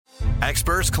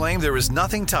Experts claim there is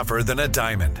nothing tougher than a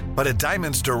diamond. But at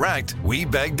Diamonds Direct, we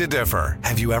beg to differ.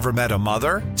 Have you ever met a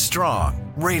mother?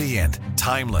 Strong, radiant,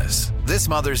 timeless. This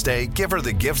Mother's Day, give her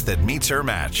the gift that meets her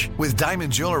match. With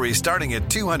diamond jewelry starting at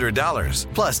 $200.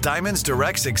 Plus Diamonds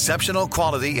Direct's exceptional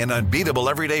quality and unbeatable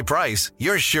everyday price,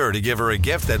 you're sure to give her a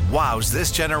gift that wows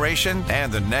this generation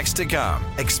and the next to come.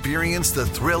 Experience the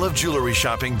thrill of jewelry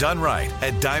shopping done right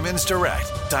at Diamonds Direct.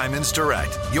 Diamonds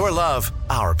Direct. Your love,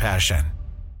 our passion.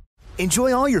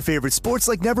 Enjoy all your favorite sports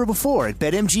like never before at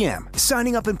BetMGM.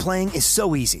 Signing up and playing is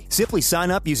so easy. Simply sign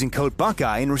up using code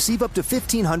Buckeye and receive up to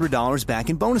 $1,500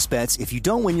 back in bonus bets if you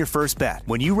don't win your first bet.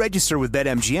 When you register with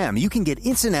BetMGM, you can get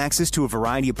instant access to a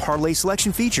variety of parlay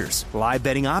selection features, live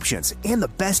betting options, and the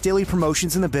best daily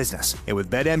promotions in the business. And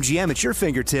with BetMGM at your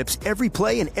fingertips, every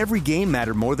play and every game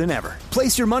matter more than ever.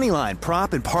 Place your moneyline,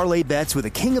 prop, and parlay bets with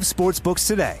the king of sportsbooks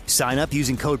today. Sign up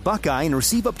using code Buckeye and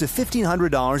receive up to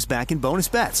 $1,500 back in bonus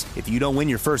bets if you don't win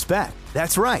your first bet.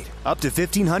 That's right, up to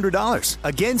 $1,500.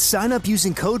 Again, sign up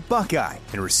using code Buckeye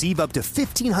and receive up to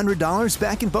 $1,500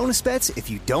 back in bonus bets if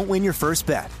you don't win your first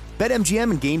bet.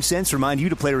 BetMGM and GameSense remind you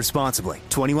to play responsibly.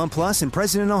 21 plus and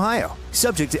present in Ohio.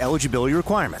 Subject to eligibility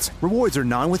requirements. Rewards are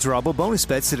non-withdrawable bonus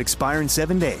bets that expire in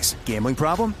 7 days. Gambling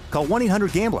problem? Call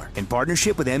 1-800-GAMBLER in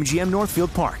partnership with MGM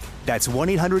Northfield Park. That's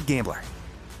 1-800-GAMBLER.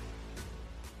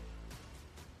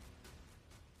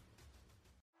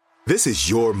 This is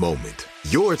your moment,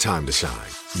 your time to shine,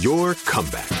 your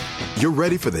comeback. You're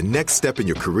ready for the next step in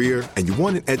your career, and you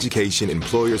want an education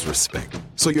employers respect.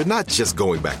 So you're not just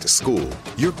going back to school,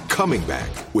 you're coming back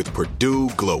with Purdue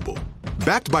Global.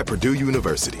 Backed by Purdue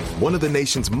University, one of the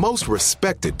nation's most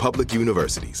respected public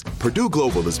universities, Purdue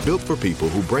Global is built for people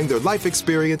who bring their life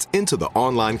experience into the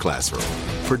online classroom.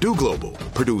 Purdue Global,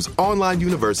 Purdue's online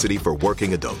university for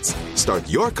working adults. Start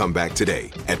your comeback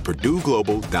today at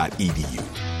purdueglobal.edu.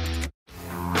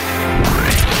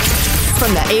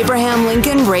 From the Abraham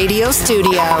Lincoln Radio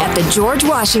Studio at the George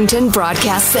Washington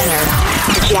Broadcast Center,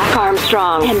 Jack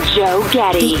Armstrong and Joe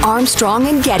Getty. The Armstrong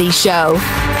and Getty Show.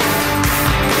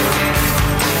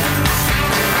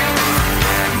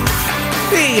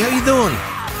 Hey, how you doing?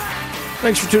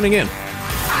 Thanks for tuning in.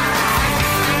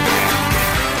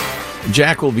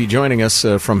 Jack will be joining us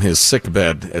from his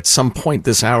sickbed at some point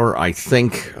this hour, I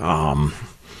think.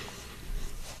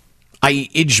 I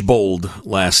idge-bowled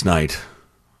last night.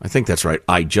 I think that's right.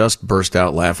 I just burst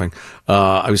out laughing.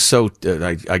 I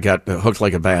got hooked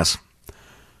like a bass. I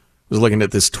was looking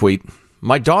at this tweet.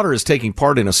 My daughter is taking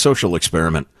part in a social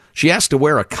experiment. She asked to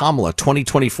wear a Kamala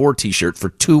 2024 t-shirt for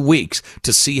 2 weeks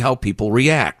to see how people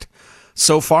react.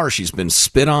 So far, she's been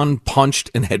spit on, punched,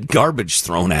 and had garbage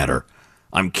thrown at her.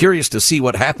 I'm curious to see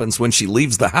what happens when she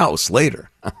leaves the house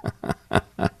later.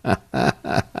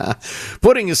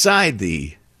 Putting aside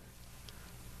the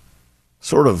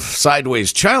sort of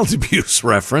sideways child abuse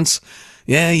reference.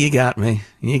 Yeah, you got me.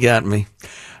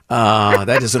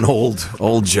 That is an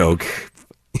old joke.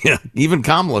 Yeah, even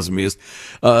Kamala's amused.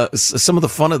 Some of the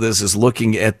fun of this is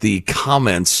looking at the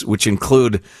comments, which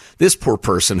include this poor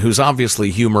person who's obviously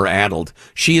humor-addled.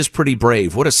 She is pretty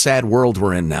brave. What a sad world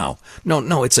we're in now.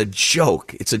 No, it's a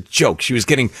joke. It's a joke. She was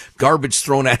getting garbage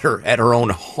thrown at her own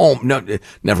home. No,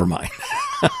 never mind.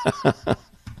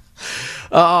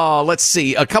 Let's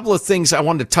see. A couple of things I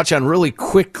wanted to touch on really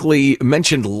quickly,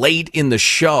 mentioned late in the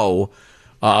show,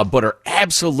 but are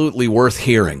absolutely worth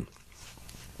hearing.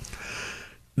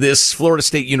 This Florida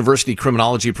State University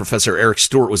criminology professor, Eric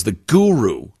Stewart, was the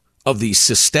guru of the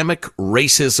systemic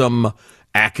racism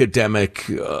academic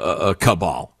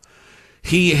cabal.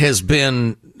 He has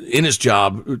been in his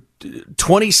job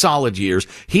 20 solid years.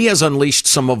 He has unleashed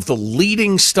some of the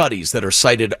leading studies that are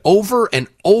cited over and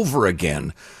over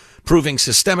again proving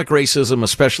systemic racism,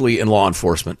 especially in law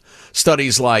enforcement.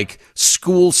 Studies like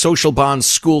school social bonds,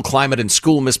 school climate, and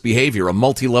school misbehavior, a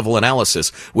multi-level analysis,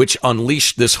 which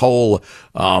unleashed this whole,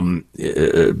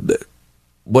 the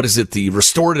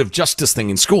restorative justice thing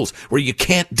in schools, where you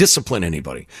can't discipline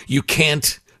anybody. You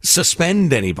can't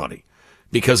suspend anybody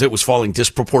because it was falling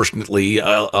disproportionately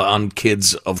on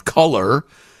kids of color.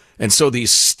 And so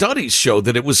these studies show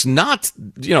that it was not,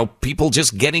 people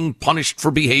just getting punished for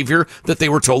behavior that they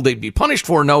were told they'd be punished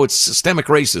for. No, it's systemic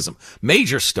racism.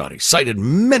 Major studies cited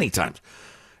many times.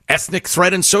 Ethnic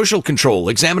threat and social control,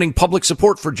 examining public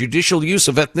support for judicial use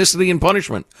of ethnicity in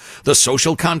punishment. The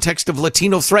social context of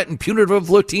Latino threat and punitive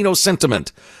Latino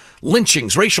sentiment.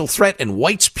 Lynchings, racial threat, and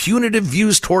whites' punitive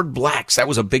views toward blacks. That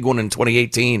was a big one in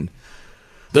 2018.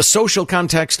 The social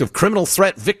context of criminal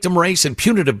threat, victim race, and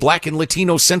punitive black and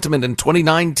Latino sentiment in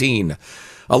 2019.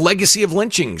 A legacy of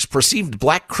lynchings, perceived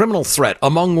black criminal threat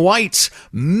among whites,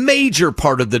 major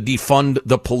part of the defund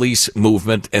the police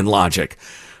movement and logic.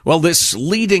 Well, this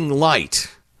leading light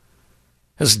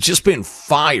has just been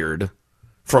fired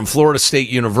from Florida State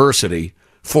University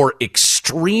for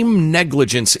extreme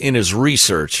negligence in his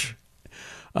research.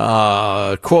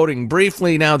 Quoting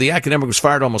briefly now, the academic was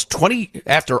fired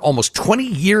after almost 20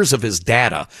 years of his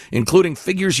data, including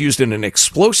figures used in an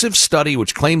explosive study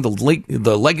which claimed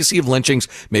the legacy of lynchings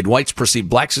made whites perceive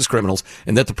blacks as criminals,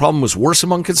 and that the problem was worse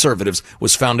among conservatives,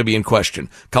 was found to be in question.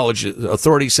 College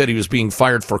authorities said he was being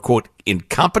fired for, quote,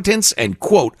 incompetence and,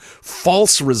 quote,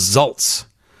 false results.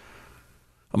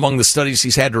 Among the studies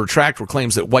he's had to retract were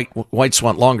claims that whites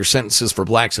want longer sentences for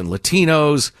blacks and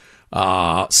Latinos.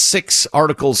 6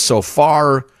 articles so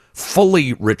far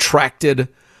fully retracted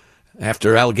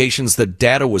after allegations that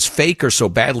data was fake or so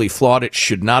badly flawed it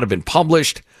should not have been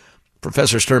published.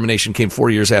 Professor's termination came 4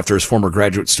 years after his former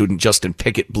graduate student Justin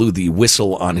Pickett blew the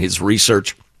whistle on his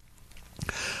research.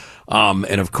 And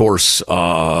of course,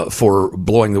 for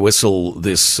blowing the whistle,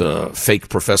 this fake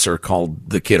professor called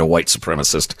the kid a white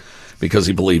supremacist because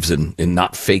he believes in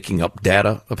not faking up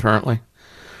data, apparently.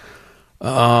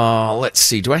 Let's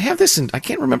see. Do I have this I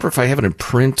can't remember if I have it in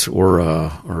print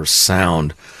or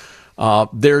sound.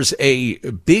 There's a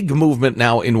big movement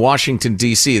now in Washington,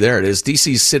 D.C. There it is.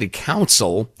 D.C.'s City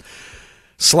Council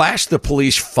slashed the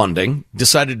police funding,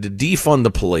 decided to defund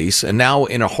the police, and now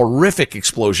in a horrific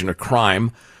explosion of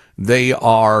crime, they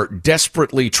are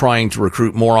desperately trying to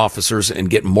recruit more officers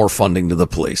and get more funding to the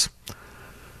police.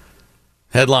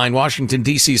 Headline, Washington,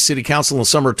 D.C. City Council in the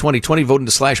summer of 2020 voted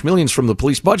to slash millions from the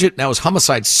police budget. Now as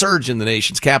homicides surge in the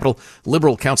nation's capital,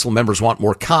 liberal council members want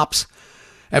more cops.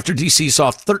 After D.C.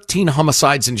 saw 13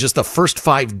 homicides in just the first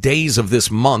 5 days of this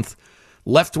month,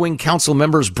 left-wing council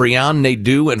members Breon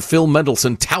Nadeau and Phil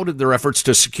Mendelson touted their efforts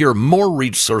to secure more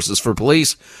resources for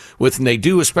police, with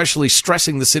Nadeau especially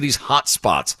stressing the city's hot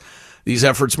spots. These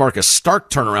efforts mark a stark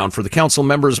turnaround for the council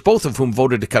members, both of whom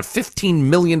voted to cut $15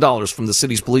 million from the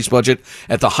city's police budget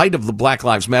at the height of the Black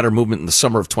Lives Matter movement in the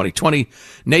summer of 2020.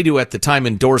 Nadeau at the time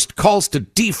endorsed calls to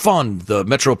defund the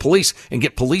Metro Police and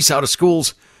get police out of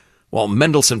schools, while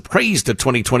Mendelson praised a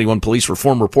 2021 police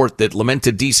reform report that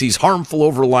lamented D.C.'s harmful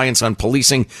over-reliance on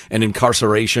policing and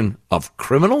incarceration of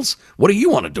criminals. What do you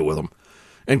want to do with them?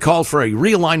 And called for a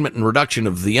realignment and reduction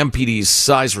of the MPD's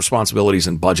size, responsibilities,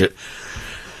 and budget.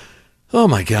 Oh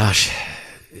my gosh.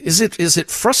 Is it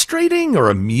frustrating or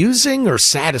amusing or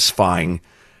satisfying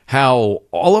how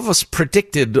all of us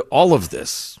predicted all of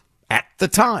this at the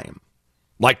time?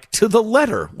 Like to the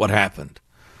letter what happened.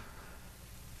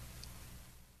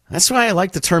 That's why I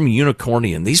like the term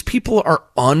unicornian. These people are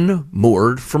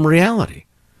unmoored from reality.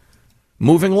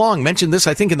 Moving along, mentioned this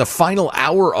I think in the final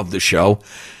hour of the show.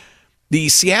 The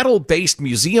Seattle-based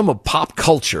Museum of Pop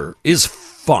Culture is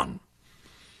fun.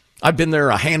 I've been there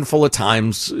a handful of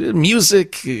times.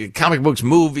 Music, comic books,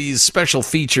 movies, special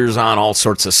features on all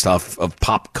sorts of stuff of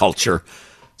pop culture.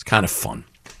 It's kind of fun.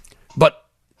 But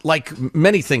like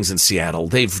many things in Seattle,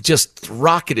 they've just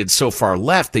rocketed so far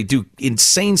left. They do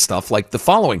insane stuff like the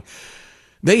following.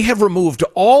 They have removed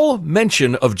all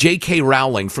mention of J.K.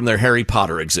 Rowling from their Harry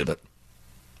Potter exhibit,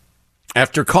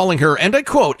 after calling her, and I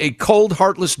quote, a cold,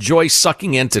 heartless,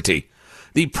 joy-sucking entity.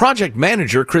 The project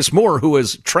manager, Chris Moore, who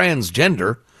is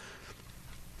transgender,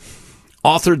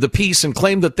 authored the piece and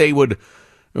claimed that they would,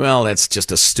 well, that's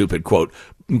just a stupid quote,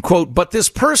 but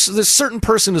this certain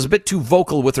person is a bit too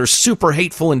vocal with her super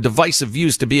hateful and divisive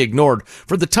views to be ignored.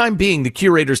 For the time being, the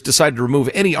curators decided to remove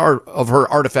any of her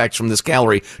artifacts from this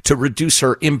gallery to reduce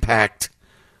her impact.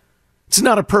 It's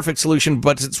not a perfect solution,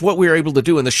 but it's what we are able to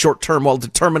do in the short term while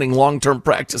determining long-term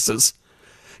practices.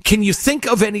 Can you think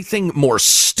of anything more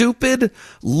stupid,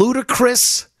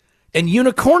 ludicrous, and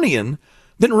unicornian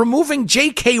than removing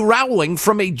J.K. Rowling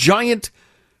from a giant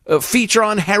feature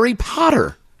on Harry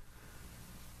Potter?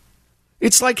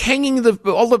 It's like hanging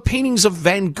all the paintings of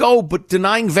Van Gogh, but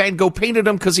denying Van Gogh painted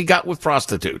them because he got with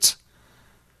prostitutes.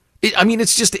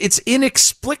 It's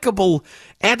inexplicable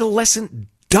adolescent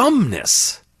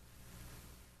dumbness.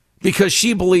 Because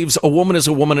she believes a woman is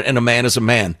a woman and a man is a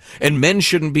man, and men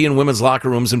shouldn't be in women's locker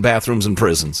rooms and bathrooms and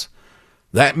prisons.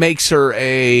 That makes her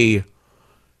a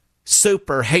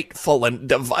super hateful and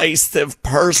divisive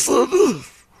person.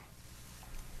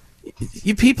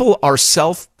 You people are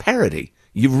self-parody.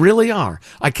 You really are.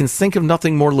 I can think of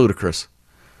nothing more ludicrous.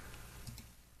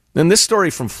 Then this story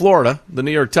from Florida, the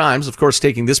New York Times, of course,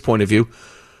 taking this point of view.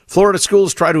 Florida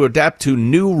schools try to adapt to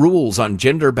new rules on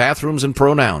gender, bathrooms, and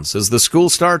pronouns. As the school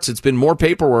starts, it's been more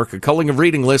paperwork, a culling of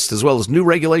reading lists, as well as new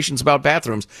regulations about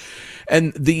bathrooms.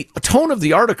 And the tone of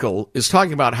the article is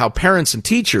talking about how parents and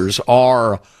teachers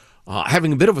are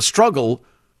having a bit of a struggle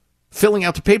filling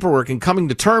out the paperwork and coming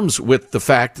to terms with the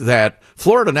fact that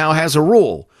Florida now has a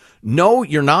rule. No,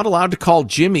 you're not allowed to call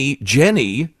Jimmy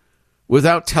Jenny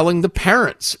without telling the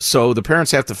parents. So the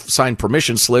parents have to sign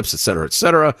permission slips, et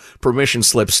cetera, permission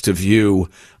slips to view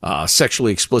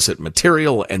sexually explicit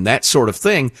material and that sort of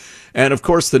thing. And, of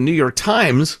course, the New York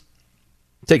Times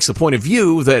takes the point of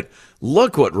view that,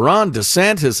 look what Ron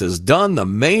DeSantis has done, the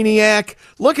maniac.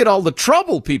 Look at all the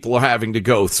trouble people are having to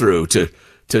go through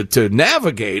to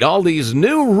navigate all these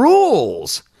new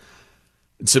rules.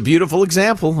 It's a beautiful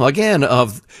example, again,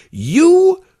 of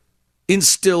you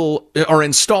install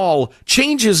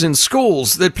changes in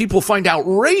schools that people find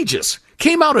outrageous,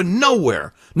 came out of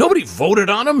nowhere. Nobody voted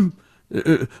on them.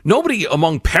 Nobody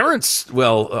among parents,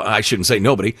 well, I shouldn't say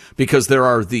nobody, because there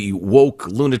are the woke,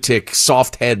 lunatic,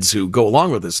 soft heads who go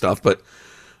along with this stuff. But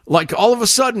like all of a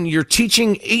sudden, you're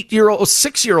teaching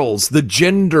 6-year-olds the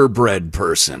genderbread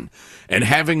person and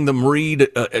having them read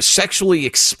sexually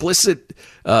explicit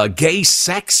gay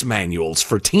sex manuals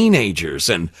for teenagers,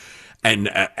 and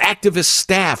activist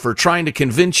staff are trying to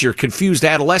convince your confused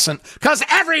adolescent, because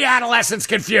every adolescent's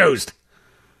confused,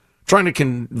 trying to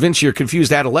convince your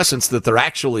confused adolescents that they're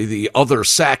actually the other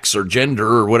sex or gender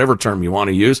or whatever term you want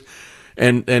to use.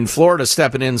 And Florida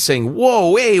stepping in and saying,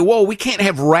 whoa, we can't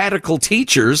have radical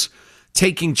teachers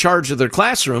taking charge of their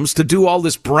classrooms to do all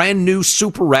this brand new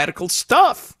super radical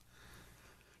stuff.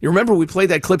 You remember we played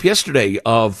that clip yesterday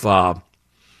of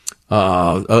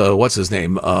what's his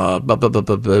name? Prager,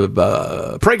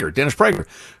 Dennis Prager,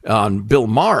 on Bill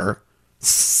Maher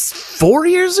 4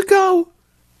 years ago,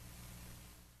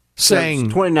 saying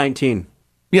 2019.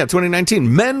 Yeah,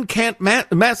 2019. Men can't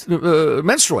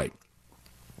menstruate,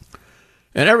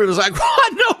 and everybody was like,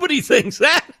 "What? Nobody thinks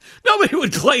that. Nobody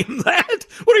would claim that.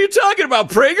 What are you talking about,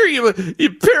 Prager? You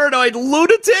paranoid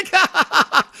lunatic!"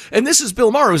 And this is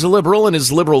Bill Maher, who's a liberal, and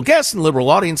his liberal guest and liberal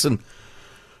audience, and.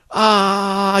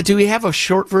 Do we have a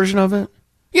short version of it?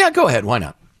 Yeah, go ahead. Why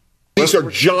not? These are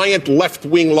giant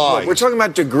left-wing lies. We're talking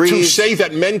about degrees. To say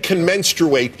that men can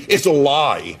menstruate is a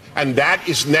lie, and that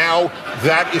is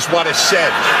what is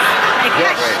said.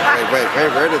 Yes. Wait.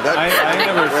 Where did that?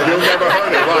 You've never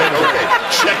heard it, right? Okay.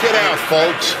 Check it out,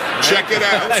 folks. Check it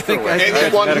out.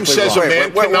 Anyone who says a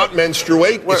man cannot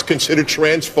menstruate is considered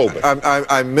transphobic.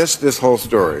 I missed this whole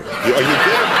story. You did?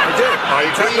 I did. I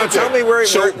agree. Now tell me where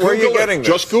you're getting this.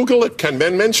 Just Google it. Can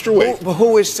men menstruate?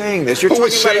 Who is saying this? You're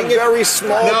talking about a very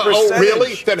small percentage. Oh,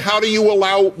 really? Then how do you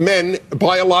allow men,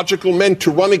 biological men,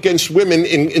 to run against women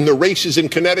in the races in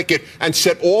Connecticut and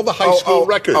set all the high school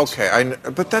records? Okay,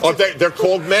 but that's... they're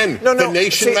called men. No. The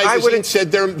Nation magazine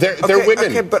said they're women.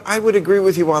 Okay, but I would agree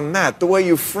with you on that. The way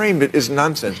you framed it is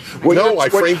nonsense. I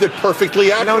framed it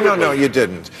perfectly accurately. No, you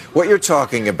didn't. What you're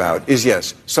talking about is,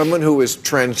 yes, someone who is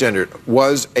transgendered,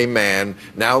 was a man,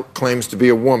 now claims to be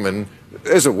a woman,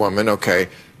 is a woman, okay,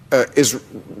 is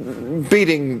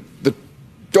beating the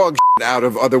dog shit out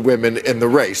of other women in the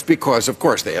race because, of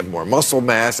course, they have more muscle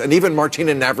mass. And even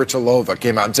Martina Navratilova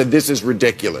came out and said, this is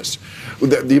ridiculous.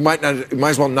 You might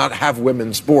as well not have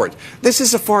women's sport. This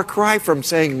is a far cry from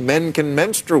saying men can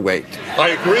menstruate. I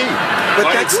agree.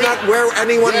 But that's not where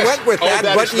anyone went with that,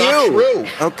 but you. Not true.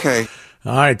 Okay.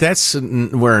 All right, that's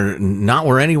not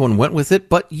where anyone went with it,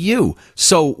 but you.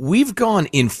 So we've gone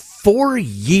in 4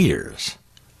 years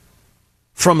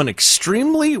from an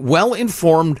extremely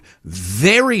well-informed,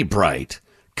 very bright,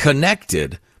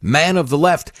 connected man of the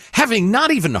left, having not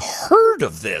even heard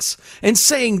of this and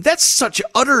saying that's such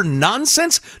utter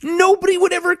nonsense, nobody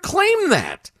would ever claim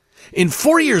that. In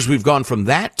 4 years, we've gone from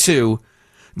that to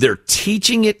they're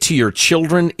teaching it to your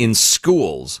children in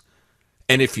schools.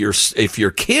 And if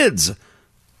your kids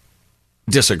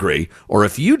disagree, or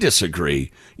if you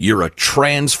disagree, you're a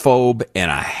transphobe and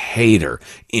a hater.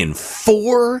 In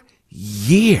 4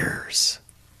 years.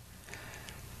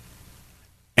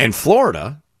 And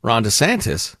Florida, Ron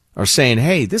DeSantis, are saying,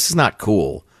 hey, this is not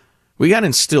cool. We got to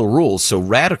instill rules so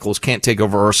radicals can't take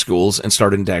over our schools and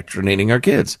start indoctrinating our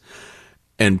kids.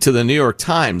 And to the New York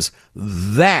Times,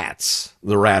 that's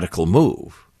the radical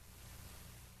move,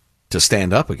 to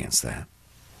stand up against that.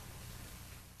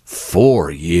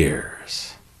 4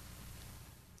 years.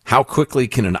 How quickly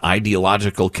can an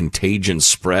ideological contagion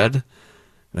spread?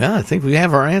 Well, I think we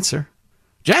have our answer.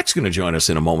 Jack's going to join us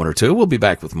in a moment or two. We'll be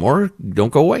back with more.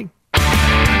 Don't go away.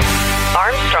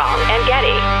 Armstrong and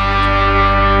Getty.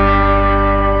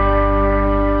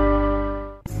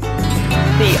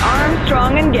 The Armstrong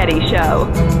Armstrong and Getty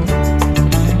Show.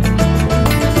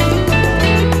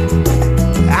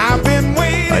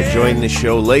 I joined the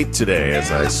show late today as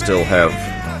I still have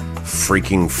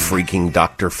freaking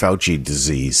Dr. Fauci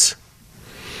disease,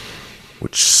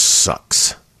 which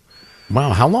sucks.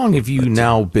 Wow, how long have you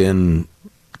now been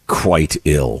quite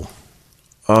ill?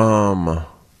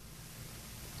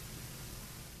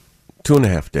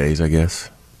 2.5 days, I guess.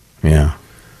 Yeah.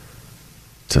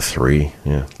 To 3,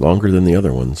 yeah. Longer than the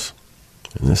other ones.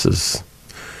 And this is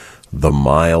the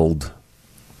mild,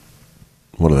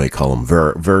 what do they call them,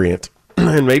 variant.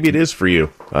 And maybe it is for you.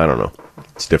 I don't know.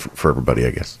 It's different for everybody,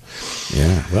 I guess.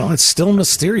 Yeah, well, it's still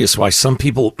mysterious why some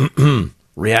people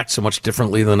react so much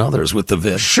differently than others with the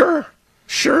vid. Sure.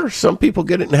 Some people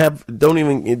get it and don't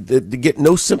even get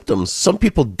no symptoms. Some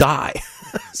people die.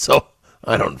 So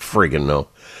I don't friggin' know.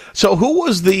 So who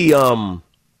was the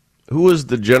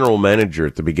general manager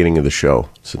at the beginning of the show?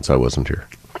 Since I wasn't here.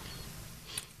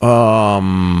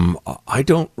 I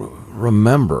don't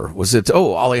remember. Was it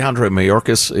Alejandro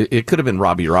Mayorkas? It could have been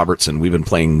Robbie Robertson. We've been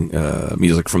playing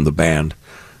music from the band,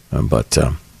 but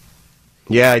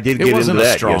yeah, I did get into that. It wasn't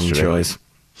a strong yesterday. choice.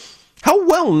 How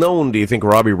well known do you think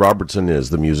Robbie Robertson is,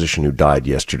 the musician who died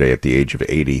yesterday at the age of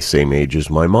 80, same age as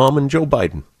my mom and Joe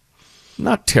Biden?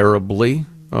 Not terribly.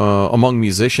 Among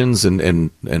musicians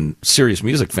and serious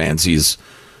music fans, he's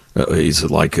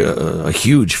like a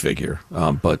huge figure.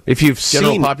 But if you've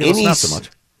seen any, not so much.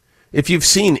 If you've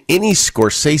seen any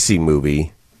Scorsese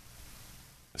movie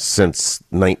since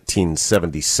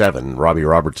 1977, Robbie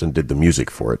Robertson did the music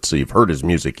for it. So you've heard his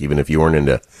music, even if you weren't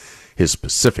into his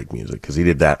specific music, because he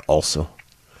did that also.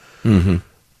 Mm-hmm.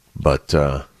 But,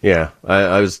 yeah,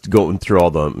 I was going through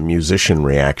all the musician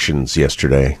reactions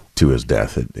yesterday to his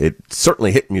death. It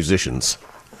certainly hit musicians.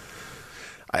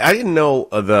 I didn't know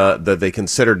that they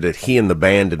considered that he and the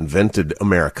band invented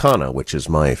Americana, which is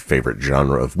my favorite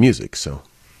genre of music. So,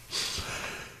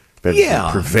 that's the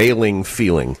prevailing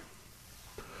feeling.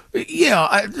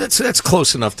 Yeah, that's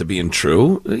close enough to being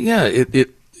true. Yeah,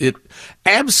 it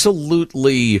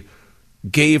absolutely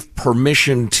gave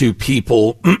permission to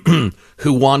people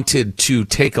who wanted to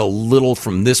take a little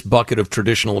from this bucket of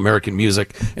traditional American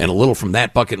music and a little from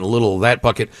that bucket and a little of that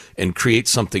bucket and create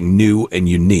something new and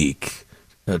unique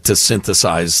to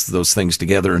synthesize those things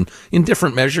together in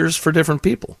different measures for different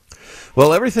people.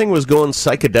 Well, everything was going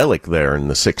psychedelic there in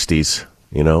the 60s,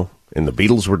 you know, and the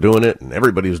Beatles were doing it and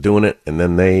everybody was doing it, and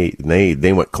then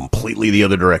they went completely the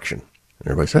other direction. And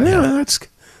everybody said, yeah,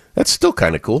 that's still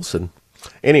kind of cool. So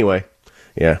anyway,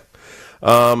 yeah.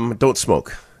 Don't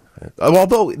smoke.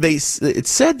 Although it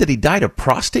said that he died of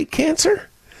prostate cancer.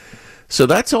 So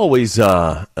that's always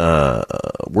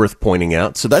worth pointing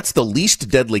out. So that's the least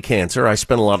deadly cancer. I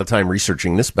spent a lot of time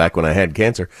researching this back when I had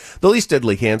cancer. The least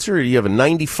deadly cancer, you have a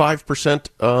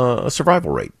 95%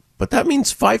 survival rate. But that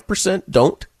means 5%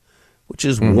 don't, which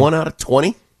is 1 out of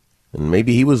 20. And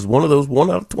maybe he was one of those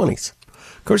 1 out of 20s.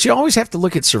 Of course, you always have to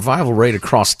look at survival rate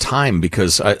across time,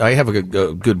 because I have a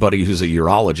good buddy who's a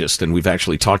urologist, and we've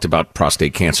actually talked about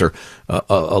prostate cancer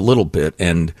a little bit.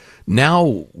 And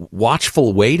now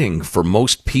watchful waiting for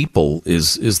most people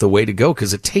is the way to go,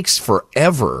 because it takes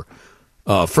forever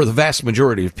for the vast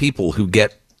majority of people who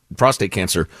get prostate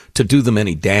cancer to do them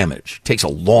any damage. It takes a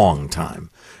long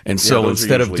time. And so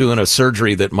instead of doing a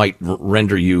surgery that might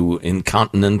render you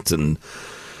incontinent and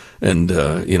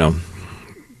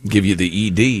give you the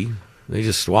ED, they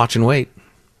just watch and wait.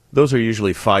 Those are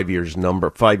usually 5 year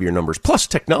numbers, plus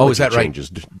technology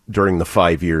changes during the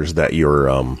 5 years that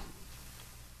you're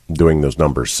doing those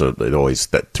numbers. So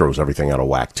that throws everything out of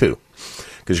whack too,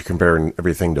 because you're comparing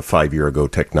everything to 5 year ago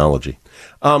technology.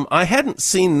 I hadn't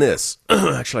seen this.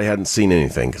 Actually, I hadn't seen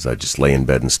anything, because I just lay in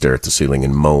bed and stare at the ceiling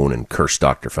and moan and curse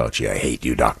Dr. Fauci. I hate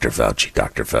you, Dr. Fauci.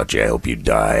 Dr. Fauci, I hope you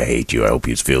die. I hate you. I hope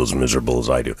you feel as miserable as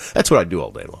I do. That's what I do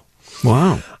all day long.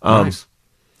 Wow. Nice.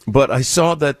 But I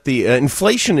saw that the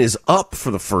inflation is up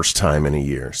for the first time in a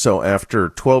year. So after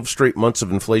 12 straight months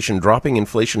of inflation dropping,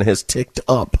 inflation has ticked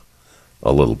up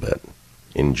a little bit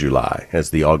in July,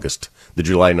 as the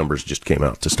July numbers just came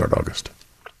out to start August.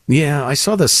 Yeah, I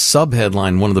saw the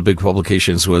sub-headline, one of the big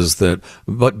publications was that,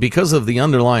 but because of the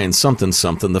underlying something,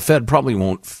 the Fed probably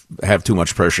won't have too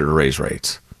much pressure to raise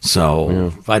rates.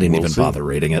 So I didn't even bother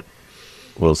reading it.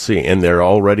 We'll see. And they're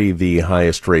already the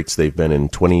highest rates they've been in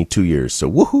 22 years.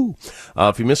 So woohoo.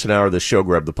 If you miss an hour of this show,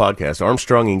 grab the podcast.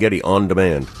 Armstrong and Getty on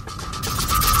demand.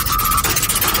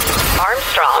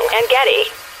 Armstrong and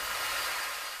Getty.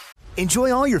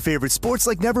 Enjoy all your favorite sports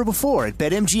like never before at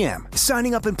BetMGM.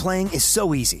 Signing up and playing is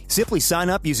so easy. Simply sign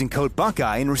up using code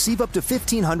Buckeye and receive up to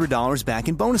 $1,500 back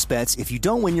in bonus bets if you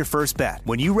don't win your first bet.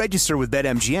 When you register with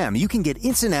BetMGM, you can get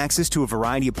instant access to a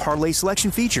variety of parlay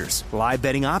selection features, live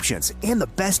betting options, and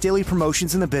the best daily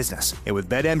promotions in the business. And with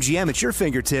BetMGM at your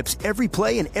fingertips, every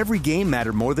play and every game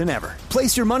matter more than ever.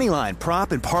 Place your moneyline,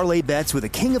 prop, and parlay bets with the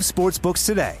king of sportsbooks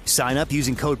today. Sign up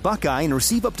using code Buckeye and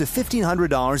receive up to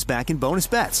 $1,500 back in bonus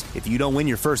bets if you don't win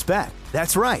your first bet.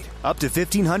 That's right, up to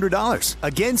 $1,500.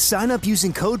 Again, sign up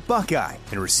using code Buckeye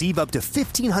and receive up to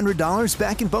 $1,500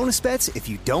 back in bonus bets if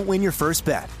you don't win your first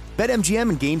bet. BetMGM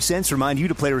and GameSense remind you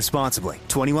to play responsibly.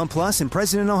 21 plus and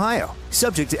present in Ohio.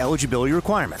 Subject to eligibility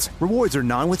requirements. Rewards are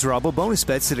non-withdrawable bonus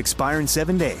bets that expire in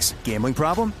 7 days. Gambling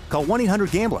problem? Call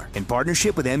 1-800-GAMBLER in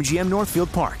partnership with MGM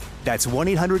Northfield Park. That's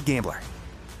 1-800-GAMBLER.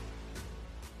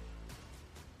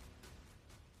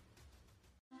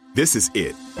 This is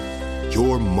it.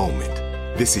 Your moment.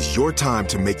 This is your time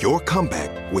to make your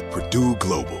comeback with Purdue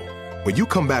Global. When you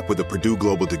come back with a Purdue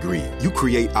Global degree, you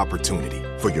create opportunity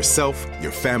for yourself,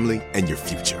 your family, and your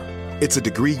future. It's a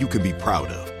degree you can be proud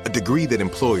of, a degree that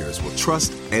employers will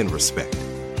trust and respect.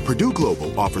 Purdue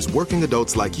Global offers working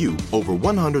adults like you over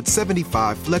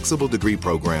 175 flexible degree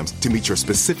programs to meet your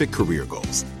specific career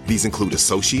goals. These include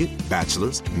associate,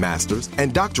 bachelor's, master's,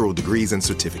 and doctoral degrees and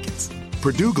certificates.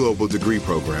 Purdue Global degree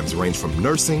programs range from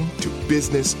nursing to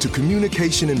business to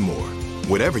communication and more.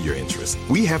 Whatever your interest,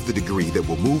 we have the degree that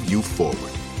will move you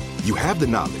forward. You have the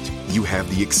knowledge, you have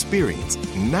the experience.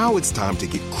 Now it's time to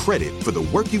get credit for the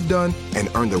work you've done and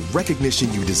earn the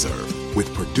recognition you deserve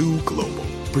with Purdue Global,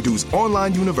 Purdue's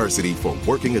online university for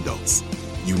working adults.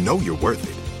 You know you're worth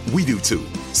it. We do too.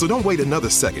 So don't wait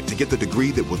another second to get the degree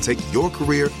that will take your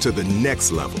career to the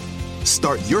next level.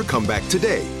 Start your comeback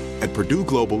today at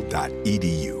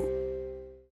purdueglobal.edu.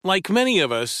 Like many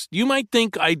of us, you might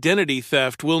think identity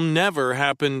theft will never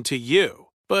happen to you.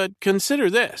 But consider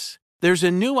this. There's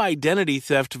a new identity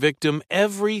theft victim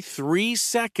every 3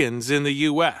 seconds in the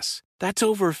U.S. That's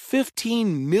over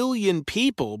 15 million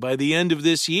people by the end of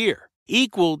this year,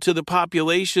 equal to the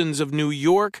populations of New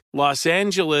York, Los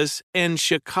Angeles, and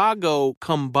Chicago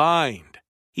combined.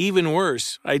 Even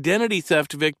worse, identity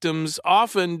theft victims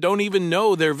often don't even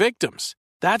know they're victims.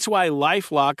 That's why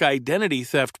LifeLock Identity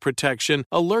Theft Protection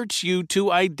alerts you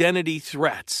to identity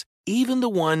threats, even the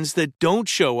ones that don't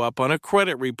show up on a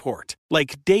credit report,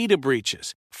 like data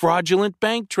breaches, fraudulent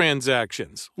bank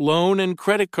transactions, loan and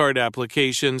credit card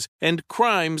applications, and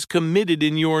crimes committed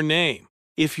in your name.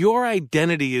 If your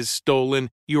identity is stolen,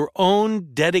 your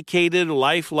own dedicated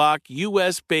LifeLock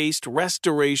U.S.-based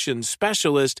restoration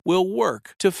specialist will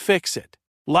work to fix it.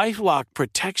 LifeLock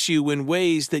protects you in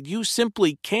ways that you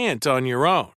simply can't on your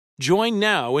own. Join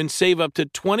now and save up to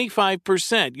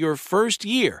 25% your first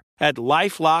year at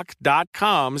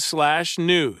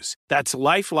LifeLock.com/news. That's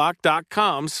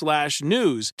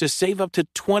LifeLock.com/news to save up to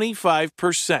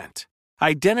 25%.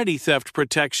 Identity theft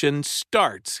protection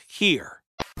starts here.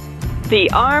 The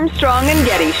Armstrong and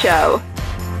Getty Show.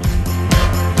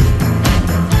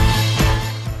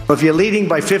 If you're leading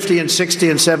by 50 and 60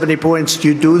 and 70 points, do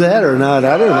you do that or not?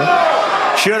 I don't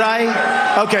know. Should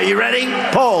I? Okay, you ready?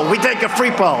 Poll. We take a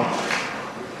free poll.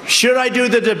 Should I do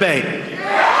the debate?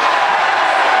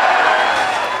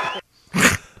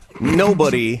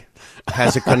 Nobody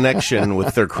has a connection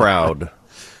with their crowd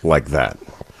like that.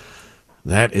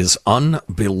 That is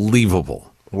unbelievable.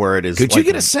 Where it is. Could you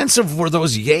get a sense of were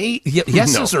those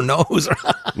yeses or no's?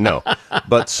 No.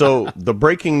 But so the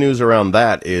breaking news around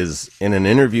that is in an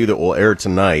interview that will air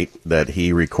tonight that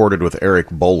he recorded with Eric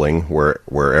Bolling,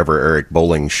 wherever Eric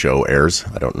Bolling's show airs.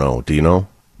 I don't know. Do you know?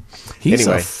 He's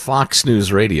a Fox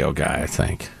News radio guy, I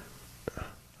think.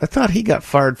 I thought he got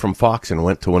fired from Fox and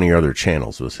went to one of your other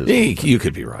channels. Was his? You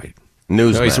could be right.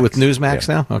 Newsmax. Oh, he's with Newsmax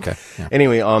now? Okay. Yeah.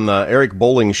 Anyway, on the Eric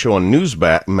Bolling show on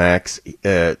Newsmax,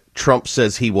 Trump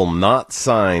says he will not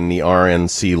sign the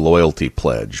RNC loyalty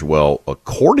pledge. Well,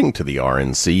 according to the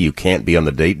RNC, you can't be on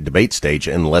the debate stage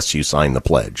unless you sign the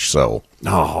pledge. So,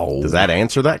 does that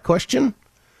answer that question?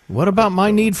 What about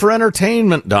my need for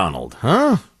entertainment, Donald?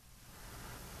 Huh?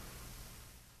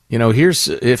 You know, he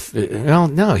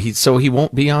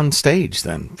won't be on stage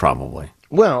then, probably.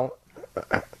 Well,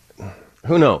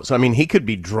 who knows? I mean, he could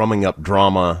be drumming up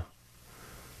drama.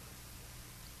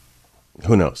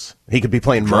 Who knows? He could be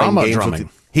playing mind games.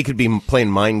 He could be playing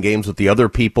mind games with the other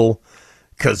people,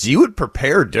 because you would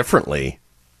prepare differently,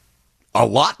 a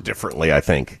lot differently, I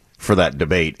think, for that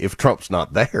debate if Trump's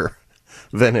not there.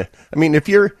 Then, I mean, if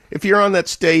you're on that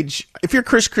stage, if you're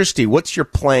Chris Christie, what's your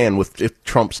plan if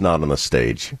Trump's not on the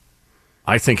stage?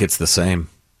 I think it's the same.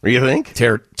 You think?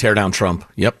 Tear down Trump.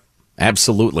 Yep.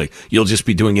 absolutely. You'll just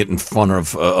be doing it in front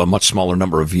of a much smaller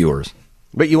number of viewers.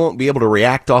 But you won't be able to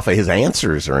react off of his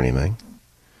answers or anything.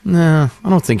 No, I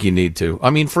don't think you need to. I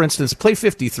mean, for instance, play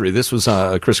 53. This was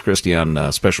Chris Christie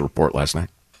on Special Report last night.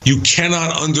 You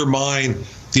cannot undermine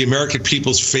the American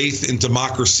people's faith in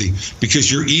democracy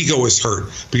because your ego is hurt,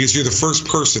 because you're the first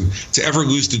person to ever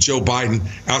lose to Joe Biden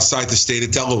outside the state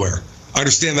of Delaware. I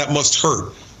understand that must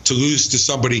hurt to lose to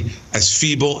somebody as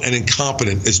feeble and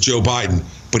incompetent as Joe Biden,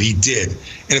 but he did.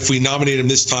 And if we nominate him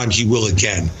this time, he will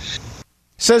again.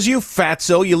 Says you,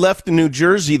 fatso, you left in New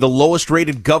Jersey, the lowest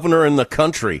rated governor in the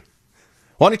country.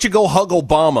 Why don't you go hug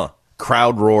Obama?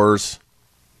 Crowd roars.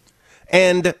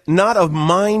 And not a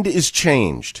mind is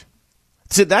changed.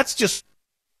 See, that's just...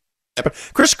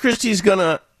 Chris Christie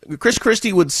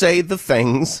would say the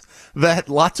things that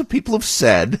lots of people have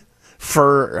said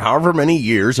for however many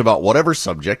years about whatever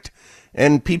subject,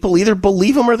 and people either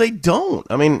believe him or they don't.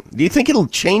 I mean, do you think it'll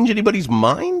change anybody's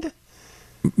mind?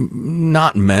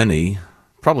 Not many.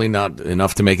 Probably not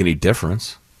enough to make any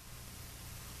difference.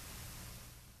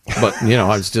 But, I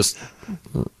was just...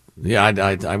 Yeah,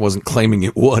 I wasn't claiming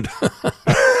it would.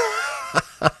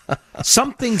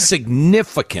 Something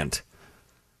significant,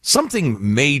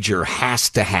 something major has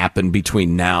to happen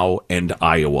between now and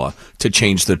Iowa to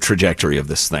change the trajectory of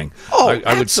this thing.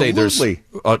 I would say there's a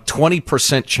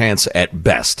 20% chance at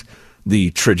best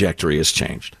the trajectory has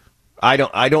changed. I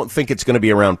don't think it's going to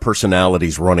be around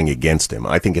personalities running against him.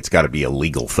 I think it's got to be a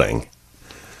legal thing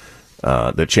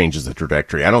that changes the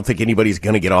trajectory. I don't think anybody's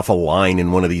going to get off a line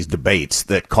in one of these debates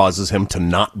that causes him to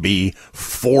not be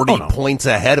 40 points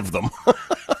ahead of them.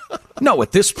 No,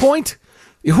 at this point,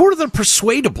 who are the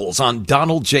persuadables on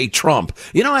Donald J. Trump?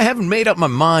 I haven't made up my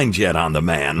mind yet on the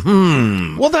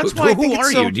man. Well, that's why I think who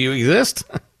are you? Do you exist?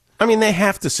 I mean, they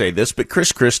have to say this, but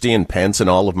Chris Christie and Pence and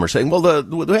all of them are saying, well,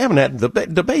 we haven't had the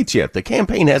debates yet. The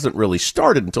campaign hasn't really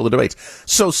started until the debates.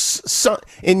 So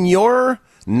in your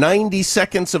 90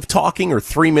 seconds of talking or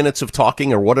 3 minutes of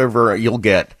talking or whatever you'll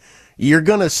get, you're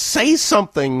going to say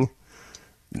something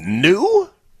new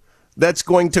that's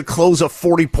going to close a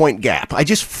 40-point gap. I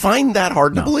just find that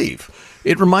hard to believe.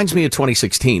 It reminds me of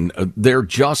 2016. They're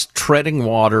just treading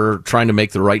water, trying to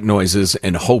make the right noises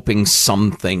and hoping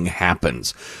something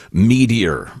happens.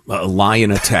 Meteor,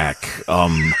 lion attack,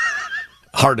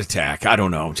 heart attack. I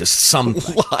don't know, just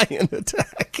something. Lion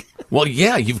attack. Well,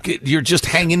 yeah, you're just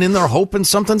hanging in there hoping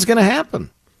something's going to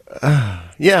happen.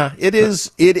 Yeah, it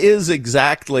is. It is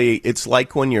exactly. It's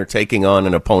like when you're taking on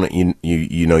an opponent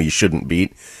you shouldn't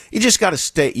beat. You just got to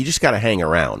stay. You just got to hang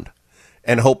around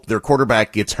and hope their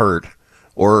quarterback gets hurt,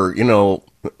 or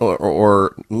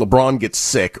or LeBron gets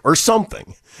sick or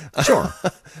something. Sure,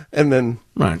 and then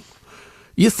right.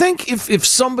 You think if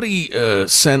somebody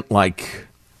sent like,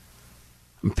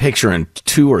 I'm picturing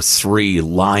 2 or 3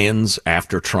 lions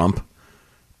after Trump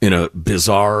in a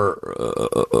bizarre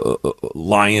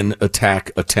lion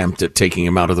attack attempt at taking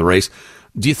him out of the race,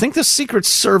 do you think the Secret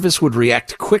Service would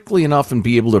react quickly enough and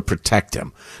be able to protect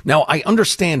him? Now, I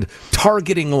understand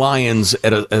targeting lions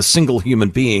at a single human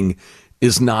being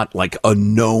is not like a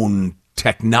known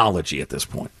technology at this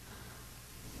point.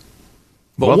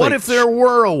 But what if there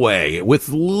were a way with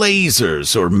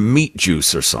lasers or meat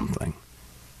juice or something?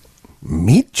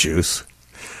 Meat juice?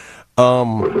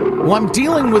 Well, I'm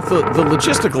dealing with the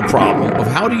logistical problem of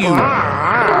how do you...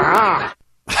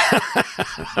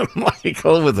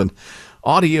 Michael with an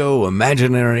audio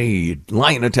imaginary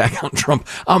lion attack on Trump.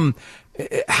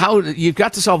 How you've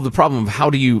got to solve the problem of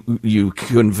how do you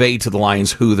convey to the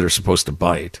lions who they're supposed to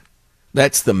bite?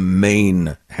 That's the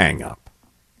main hang-up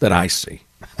that I see.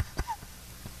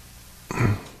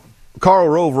 Karl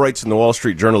Rove writes in the Wall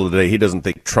Street Journal today he doesn't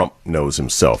think Trump knows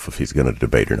himself if he's going to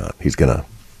debate or not. He's going to...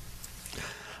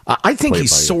 I think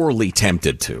he's sorely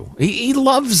tempted to. He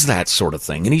loves that sort of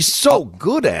thing, and he's so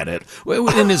good at it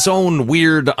in his own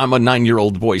weird, I'm a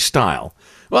 9-year-old boy style.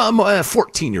 Well, I'm a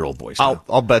 14-year-old boy style.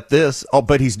 I'll bet this. I'll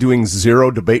bet he's doing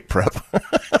 0 debate prep.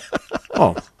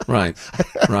 Oh, right.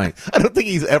 I don't think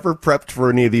he's ever prepped for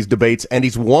any of these debates, and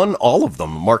he's won all of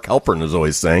them, Mark Halpern is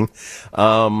always saying.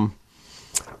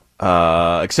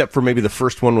 Except for maybe the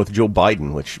first one with Joe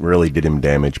Biden, which really did him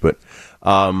damage, but...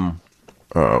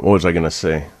 what was I going to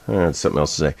say? Something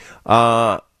else to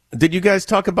say. Did you guys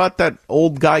talk about that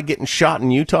old guy getting shot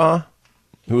in Utah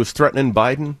who was threatening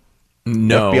Biden?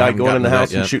 No. FBI going in the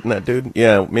house and shooting that dude?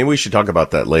 Yeah, maybe we should talk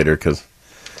about that later because,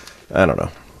 I don't know.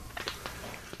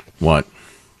 What?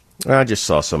 I just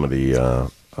saw some of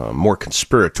the more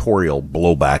conspiratorial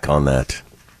blowback on that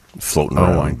floating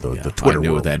around the Twitter I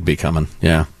knew world. that'd be coming.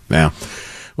 Yeah.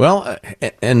 Well,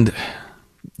 the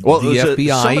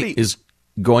FBI is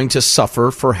going to suffer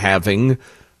for having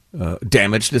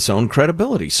damaged its own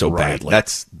credibility so badly.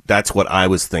 That's what I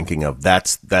was thinking of.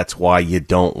 That's why you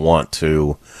don't want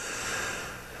to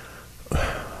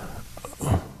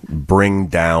bring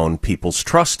down people's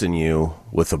trust in you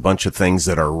with a bunch of things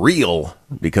that are real,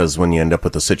 because when you end up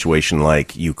with a situation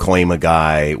like you claim a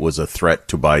guy was a threat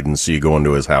to Biden, so you go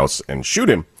into his house and shoot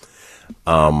him,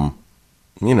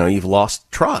 you've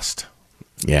lost trust.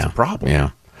 Yeah. It's a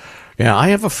problem. Yeah, I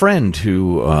have a friend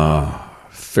who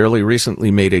fairly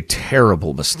recently made a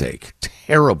terrible mistake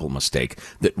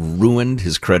that ruined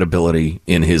his credibility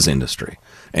in his industry.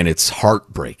 And it's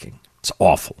heartbreaking. It's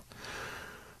awful.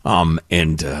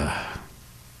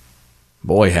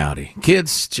 Boy, howdy.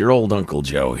 Kids, it's your old Uncle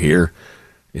Joe here.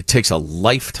 It takes a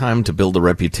lifetime to build a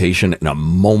reputation and a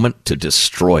moment to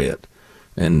destroy it.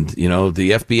 And, the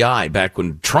FBI, back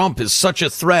when Trump is such a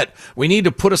threat, we need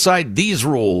to put aside these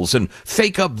rules and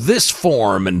fake up this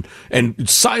form and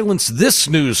silence this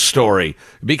news story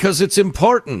because it's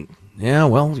important. Yeah,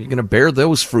 well, you're going to bear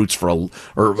those fruits or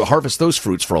harvest those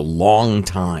fruits for a long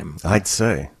time. I'd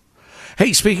say.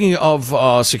 Hey, speaking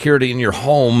of security in your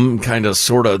home, kind of,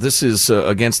 sort of, this is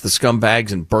against the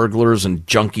scumbags and burglars and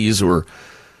junkies who are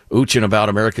ooching about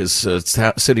America's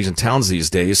cities and towns these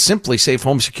days. Simply Safe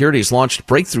Home Security has launched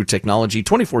breakthrough technology,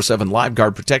 24/7 live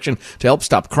guard protection to help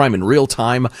stop crime in real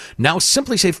time. Now,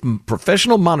 Simply Safe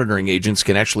professional monitoring agents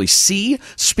can actually see,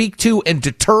 speak to, and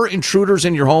deter intruders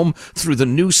in your home through the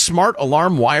new Smart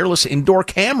Alarm wireless indoor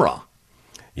camera.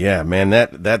 Yeah, man,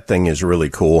 that thing is really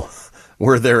cool.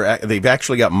 Where they've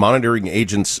actually got monitoring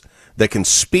agents that can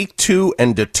speak to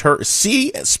and deter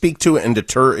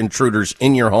intruders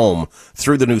in your home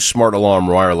through the new Smart Alarm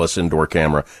wireless indoor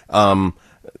camera.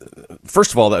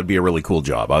 First of all, that would be a really cool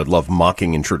job. I would love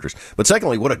mocking intruders. But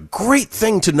secondly, what a great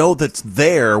thing to know that's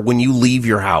there when you leave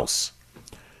your house.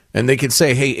 And they can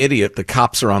say, hey, idiot, the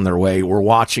cops are on their way. We're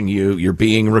watching you. You're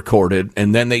being recorded.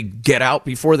 And then they get out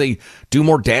before they do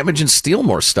more damage and steal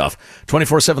more stuff.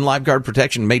 24/7 live guard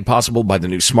protection made possible by the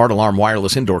new Smart Alarm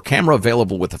wireless indoor camera,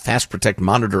 available with the Fast Protect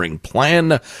monitoring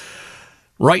plan.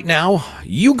 Right now,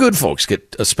 you good folks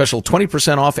get a special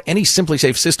 20% off any Simply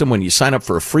Safe system when you sign up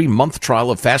for a free month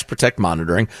trial of Fast Protect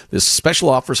monitoring. This special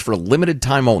offer is for a limited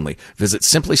time only. Visit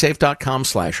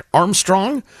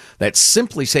simplysafe.com/Armstrong. That's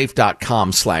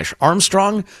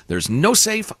simplysafe.com/Armstrong. There's no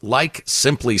safe like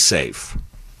Simply Safe.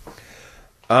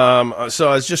 So I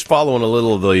was just following a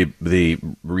little of the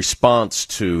response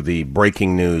to the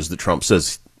breaking news that Trump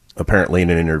says, apparently in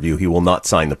an interview, he will not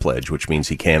sign the pledge, which means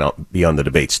he cannot be on the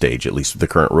debate stage, at least with the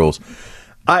current rules.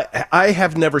 I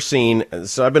have never seen,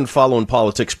 so I've been following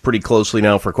politics pretty closely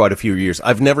now for quite a few years.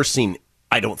 I've never seen,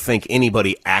 I don't think,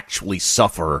 anybody actually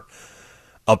suffer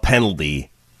a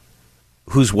penalty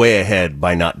who's way ahead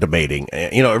by not debating.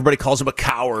 Everybody calls him a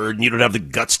coward and you don't have the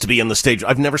guts to be on the stage.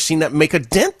 I've never seen that make a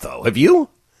dent, though. Have you?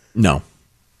 No,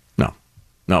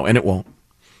 and it won't.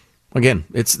 Again,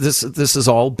 it's this is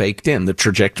all baked in. The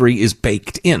trajectory is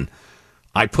baked in.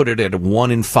 I put it at a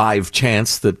 1 in 5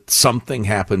 chance that something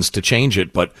happens to change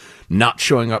it, but not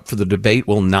showing up for the debate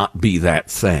will not be that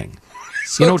thing.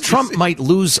 Trump might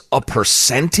lose a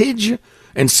percentage,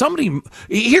 and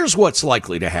here's what's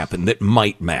likely to happen that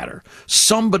might matter.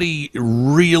 Somebody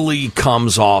really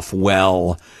comes off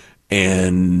well,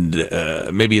 and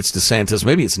maybe it's DeSantis,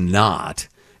 maybe it's not.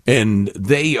 And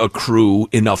they accrue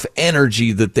enough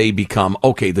energy that they become,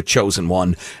 the chosen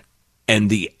one. And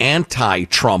the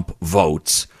anti-Trump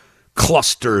votes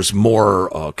clusters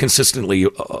more consistently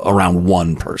around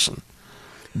one person.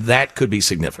 That could be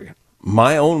significant.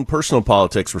 My own personal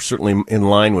politics were certainly in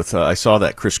line with, I saw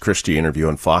that Chris Christie interview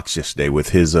on Fox yesterday with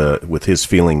his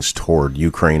feelings toward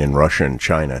Ukraine and Russia and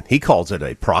China. He calls it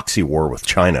a proxy war with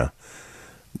China,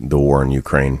 the war in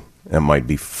Ukraine. That might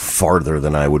be farther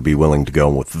than I would be willing to go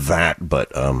with that. But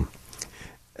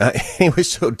anyway,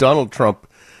 so Donald Trump,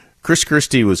 Chris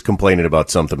Christie was complaining about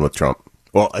something with Trump.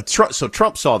 Well, so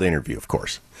Trump saw the interview, of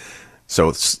course. So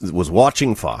was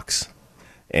watching Fox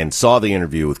and saw the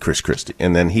interview with Chris Christie.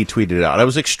 And then he tweeted out, I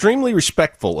was extremely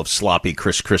respectful of sloppy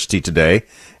Chris Christie today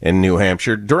in New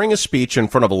Hampshire. During a speech in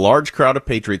front of a large crowd of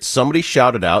patriots, somebody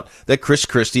shouted out that Chris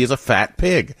Christie is a fat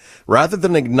pig. Rather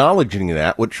than acknowledging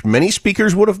that, which many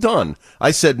speakers would have done,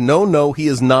 I said, no, he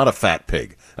is not a fat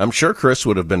pig. I'm sure Chris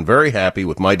would have been very happy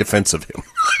with my defense of him.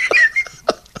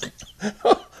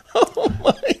 Oh,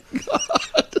 my God.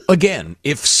 Again,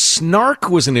 if snark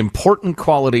was an important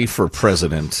quality for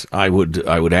president, I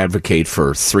would advocate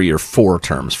for 3 or 4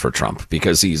 terms for Trump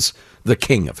because he's the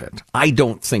king of it. I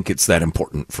don't think it's that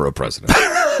important for a president.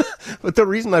 But the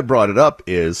reason I brought it up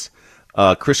is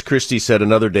Chris Christie said,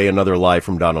 another day, another lie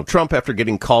from Donald Trump after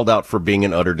getting called out for being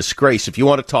an utter disgrace. If you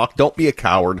want to talk, don't be a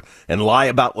coward and lie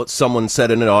about what someone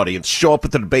said in an audience. Show up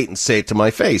at the debate and say it to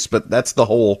my face. But that's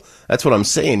what I'm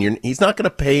saying. He's not going to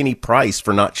pay any price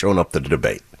for not showing up to the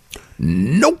debate.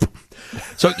 Nope.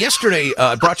 So yesterday,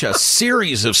 I brought you a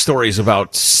series of stories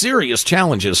about serious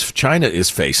challenges China is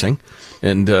facing.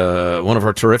 And one of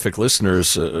our terrific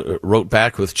listeners wrote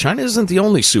back with, China isn't the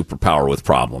only superpower with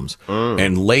problems,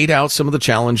 and laid out some of the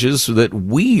challenges that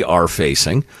we are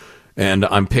facing. And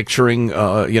I'm picturing,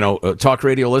 talk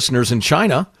radio listeners in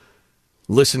China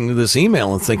listening to this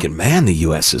email and thinking, man, the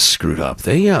U.S. is screwed up.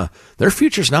 Their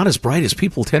future's not as bright as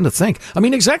people tend to think. I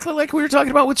mean, exactly like we were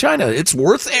talking about with China. It's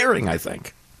worth airing, I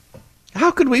think. How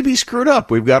could we be screwed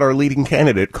up? We've got our leading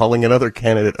candidate calling another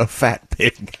candidate a fat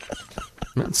pig.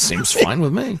 That seems fine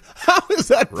with me. How is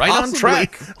that right on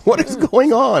track? What is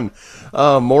going on?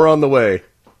 More on the way.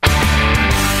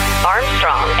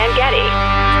 Armstrong and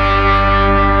Getty.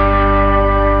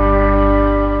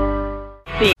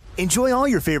 Enjoy all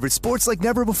your favorite sports like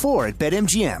never before at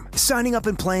BetMGM. Signing up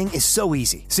and playing is so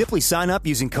easy. Simply sign up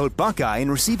using code Buckeye and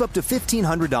receive up to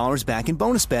 $1,500 back in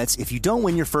bonus bets if you don't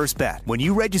win your first bet. When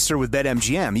you register with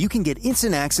BetMGM, you can get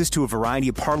instant access to a variety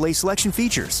of parlay selection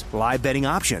features, live betting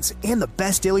options, and the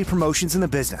best daily promotions in the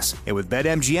business. And with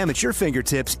BetMGM at your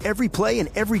fingertips, every play and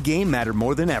every game matter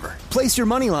more than ever. Place your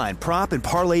moneyline, prop, and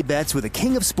parlay bets with the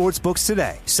king of sportsbooks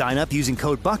today. Sign up using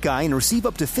code Buckeye and receive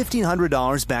up to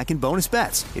 $1,500 back in bonus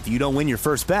bets if you don't win your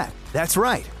first bet. That's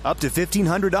right, up to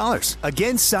 $1,500.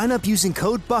 Again, sign up using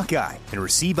code Buckeye and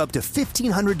receive up to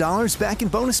 $1,500 back in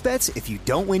bonus bets if you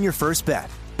don't win your first bet.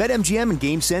 BetMGM and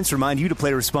GameSense remind you to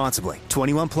play responsibly.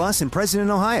 21 plus and present in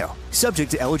Ohio.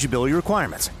 Subject to eligibility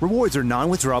requirements. Rewards are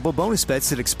non-withdrawable bonus bets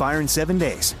that expire in 7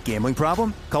 days. Gambling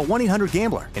problem? Call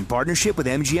 1-800-GAMBLER in partnership with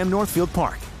MGM Northfield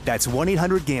Park. That's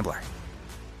 1-800-GAMBLER.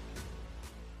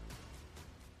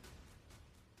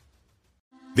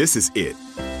 This is it.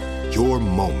 Your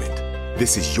moment.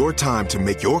 This is your time to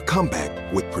make your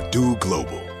comeback with Purdue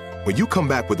Global. When you come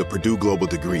back with a Purdue Global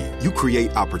degree, you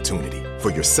create opportunity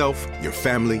for yourself, your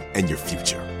family, and your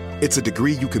future. It's a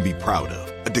degree you can be proud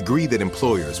of, a degree that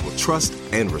employers will trust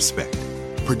and respect.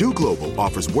 Purdue Global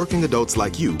offers working adults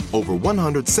like you over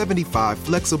 175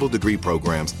 flexible degree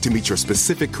programs to meet your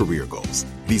specific career goals.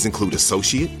 These include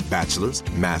associate, bachelor's,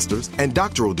 master's, and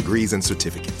doctoral degrees and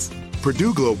certificates.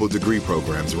 Purdue Global degree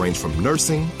programs range from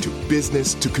nursing to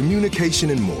business to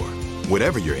communication and more.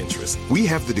 Whatever your interest, we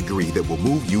have the degree that will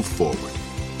move you forward.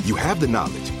 You have the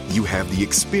knowledge, you have the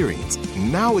experience.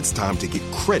 Now it's time to get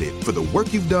credit for the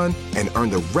work you've done and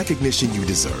earn the recognition you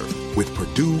deserve with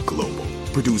Purdue Global,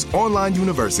 Purdue's online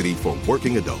university for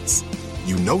working adults.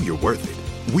 You know you're worth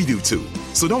it. We do too.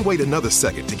 So don't wait another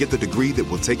second to get the degree that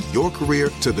will take your career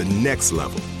to the next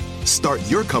level. Start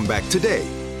your comeback today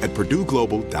at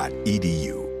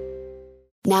purdueglobal.edu.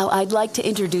 Now I'd like to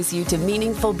introduce you to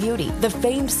Meaningful Beauty, the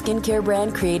famed skincare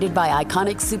brand created by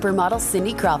iconic supermodel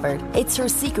Cindy Crawford. It's her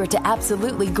secret to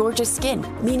absolutely gorgeous skin.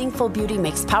 Meaningful Beauty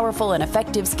makes powerful and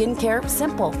effective skincare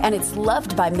simple, and it's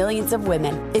loved by millions of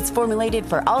women. It's formulated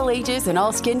for all ages and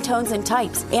all skin tones and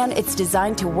types, and it's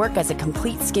designed to work as a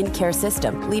complete skincare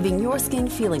system, leaving your skin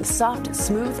feeling soft,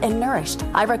 smooth, and nourished.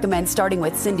 I recommend starting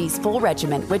with Cindy's full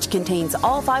regimen, which contains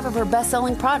all 5 of her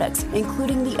best-selling products,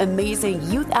 including the amazing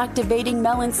youth-activating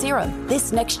Melon Serum.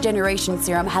 This next generation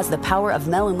serum has the power of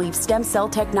melon leaf stem cell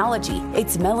technology.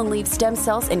 It's melon leaf stem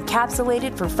cells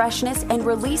encapsulated for freshness and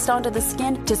released onto the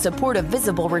skin to support a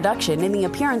visible reduction in the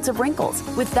appearance of wrinkles.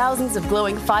 With thousands of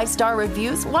glowing 5-star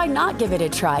reviews, why not give it a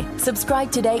try?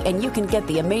 Subscribe today and you can get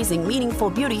the amazing Meaningful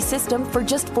Beauty system for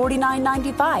just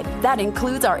 $49.95. That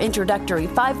includes our introductory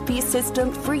 5-piece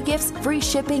system, free gifts, free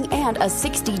shipping, and a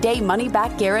 60-day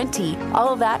money-back guarantee.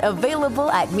 All of that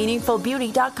available at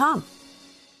meaningfulbeauty.com.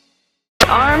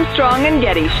 Armstrong and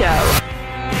Getty Show.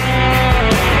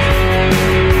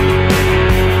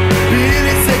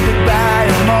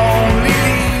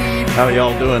 How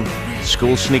y'all doing?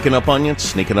 School sneaking up on you? It's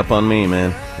sneaking up on me,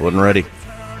 man. Wasn't ready.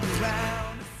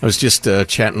 I was just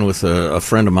chatting with a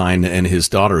friend of mine and his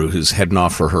daughter who's heading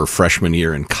off for her freshman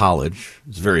year in college. I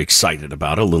was very excited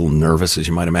about it, a little nervous, as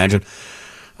you might imagine.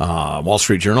 Wall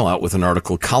Street Journal out with an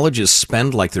article. Colleges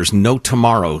spend like there's no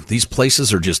tomorrow. These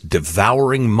places are just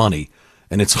devouring money.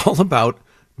 And it's all about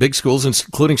big schools,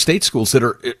 including state schools, that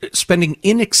are spending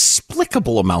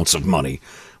inexplicable amounts of money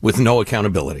with no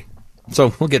accountability.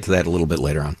 So we'll get to that a little bit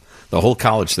later on. The whole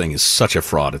college thing is such a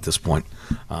fraud at this point.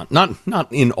 Not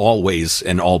in all ways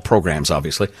and all programs,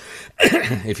 obviously.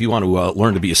 If you want to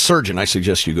learn to be a surgeon, I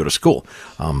suggest you go to school.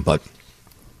 But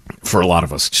For a lot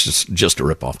of us, it's just a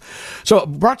ripoff. So I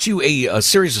brought you a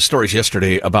series of stories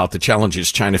yesterday about the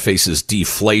challenges China faces: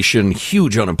 deflation,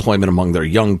 huge unemployment among their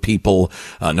young people.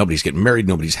 Nobody's getting married.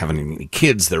 Nobody's having any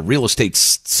kids. Their real estate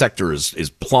sector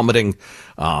is plummeting.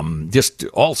 Just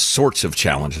all sorts of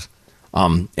challenges.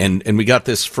 And we got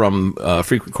this from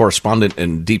frequent correspondent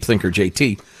and deep thinker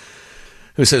JT,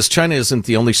 who says China isn't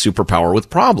the only superpower with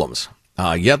problems.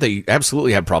 Yeah, they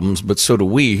absolutely have problems, but so do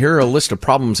we. Here are a list of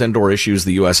problems and/or issues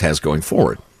the U.S. has going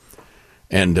forward.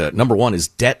 And number one is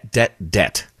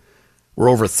debt. We're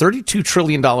over $32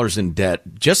 trillion in debt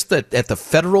just at the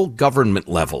federal government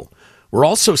level. We're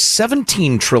also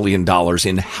 $17 trillion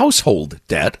in household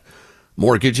debt,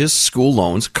 mortgages, school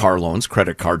loans, car loans,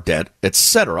 credit card debt,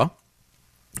 etc.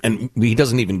 And he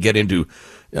doesn't even get into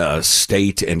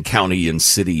state and county and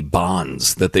city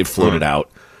bonds that they've floated out.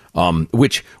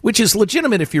 Which is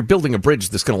legitimate if you're building a bridge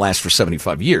that's going to last for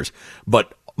 75 years.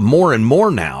 But more and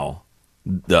more now,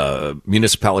 the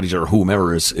municipalities or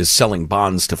whomever is selling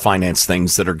bonds to finance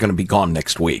things that are going to be gone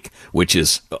next week, which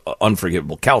is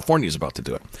unforgivable. California is about to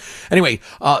do it. Anyway,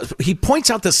 he points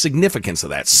out the significance of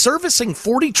that. Servicing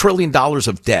 $40 trillion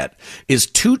of debt is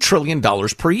 $2 trillion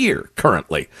per year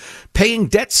currently. Paying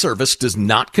debt service does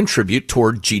not contribute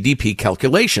toward GDP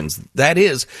calculations. That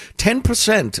is,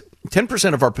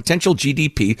 10% of our potential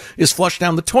GDP is flushed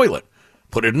down the toilet.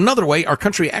 Put it another way, our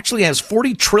country actually has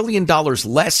 $40 trillion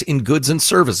less in goods and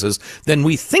services than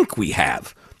we think we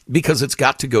have because it's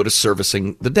got to go to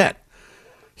servicing the debt.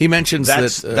 He mentions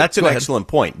that's an excellent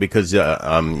point because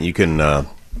you can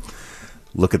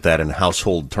look at that in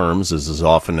household terms. This is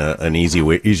often an easier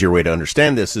way to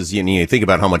understand this. Is you think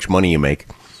about how much money you make,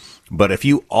 but if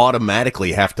you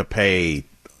automatically have to pay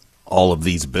all of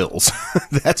these bills,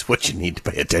 that's what you need to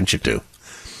pay attention to.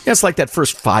 Yeah, it's like that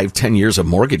first 5-10 years of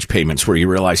mortgage payments where you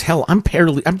realize, hell, I'm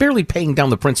barely paying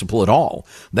down the principal at all.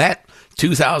 That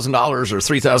 $2,000 or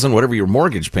 $3,000, whatever your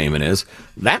mortgage payment is,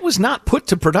 that was not put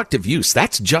to productive use.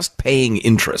 That's just paying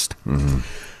interest. Mm-hmm.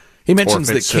 He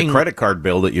mentions or if it's a credit card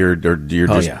bill that you're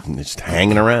just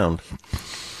hanging around.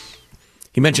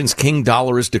 He mentions King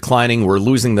dollar is declining. We're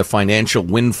losing the financial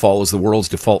windfall as the world's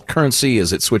default currency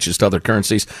as it switches to other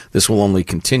currencies. This will only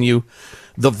continue.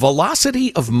 The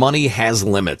velocity of money has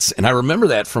limits. And I remember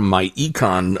that from my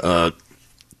econ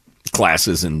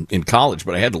classes in college,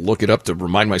 but I had to look it up to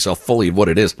remind myself fully of what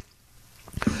it is.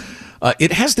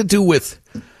 It has to do with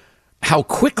how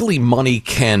quickly money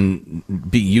can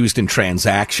be used in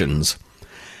transactions.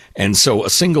 And so a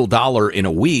single dollar in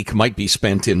a week might be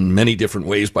spent in many different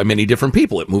ways by many different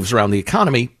people. It moves around the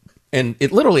economy, and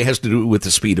it literally has to do with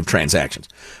the speed of transactions.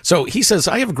 So he says,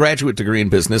 I have a graduate degree in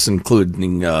business,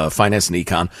 including finance and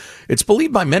econ. It's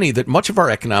believed by many that much of our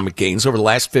economic gains over the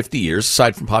last 50 years,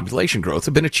 aside from population growth,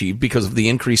 have been achieved because of the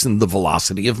increase in the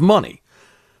velocity of money.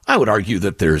 I would argue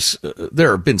that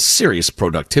there have been serious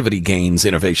productivity gains,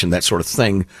 innovation, that sort of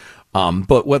thing.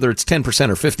 But whether it's 10%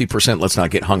 or 50%, let's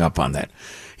not get hung up on that.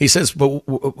 He says, but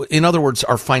in other words,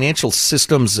 our financial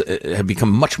systems have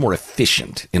become much more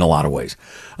efficient in a lot of ways.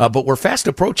 But we're fast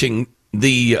approaching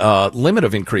the limit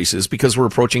of increases because we're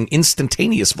approaching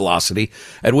instantaneous velocity,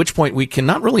 at which point we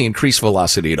cannot really increase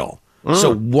velocity at all.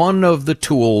 So one of the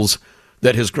tools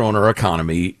that has grown our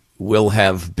economy will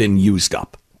have been used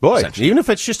up. Boy, even if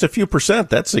it's just a few percent,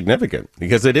 that's significant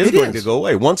because it is going to go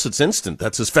away. Once it's instant,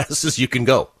 that's as fast as you can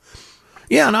go.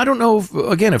 Yeah, and I don't know,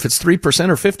 if it's 3%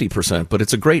 or 50%, but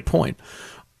it's a great point.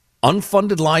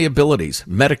 Unfunded liabilities,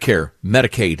 Medicare,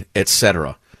 Medicaid,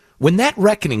 etc. When that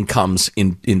reckoning comes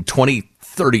in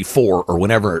 2034 or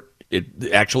whenever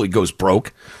it actually goes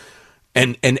broke,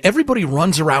 and everybody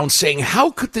runs around saying,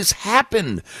 how could this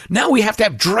happen? Now we have to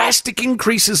have drastic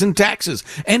increases in taxes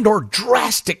and or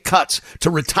drastic cuts to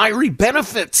retiree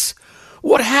benefits.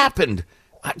 What happened?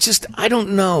 I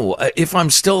don't know. If I'm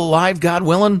still alive, God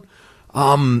willing,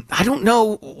 I don't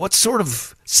know what sort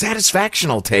of satisfaction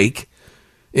I'll take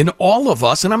in all of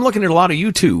us. And I'm looking at a lot of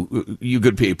you two, you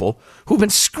good people, who've been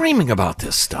screaming about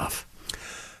this stuff.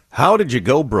 How did you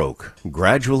go broke?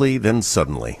 Gradually, then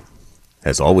suddenly.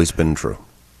 Has always been true.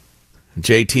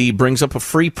 JT brings up a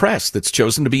free press that's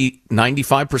chosen to be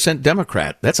 95%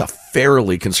 Democrat. That's a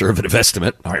fairly conservative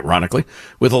estimate, ironically,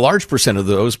 with a large percent of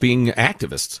those being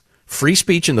activists. Free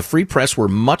speech and the free press were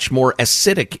much more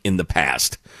acidic in the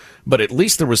past. But at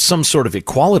least there was some sort of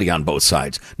equality on both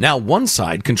sides. Now one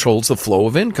side controls the flow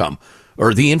of income,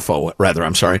 or the info, rather,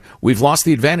 I'm sorry. We've lost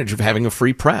the advantage of having a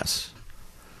free press.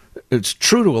 It's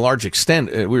true to a large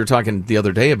extent. We were talking the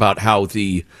other day about how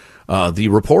the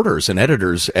reporters and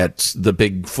editors at the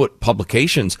Bigfoot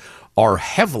publications are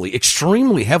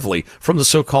extremely heavily from the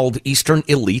so-called Eastern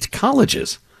elite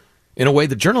colleges. in a way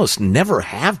that journalists never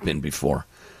have been before.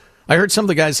 I heard some of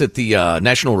the guys at the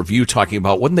National Review talking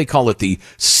about, what do they call it, the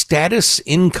status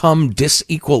income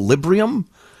disequilibrium,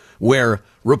 where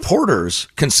reporters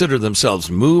consider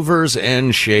themselves movers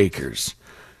and shakers,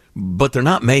 but they're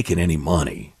not making any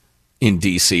money in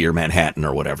D.C. or Manhattan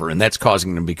or whatever, and that's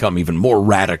causing them to become even more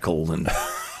radical. And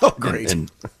oh, great.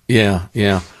 Yeah.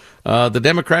 The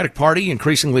Democratic Party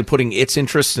increasingly putting its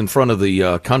interests in front of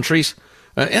the country's.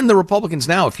 And the Republicans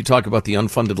now, if you talk about the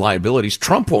unfunded liabilities,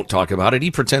 Trump won't talk about it.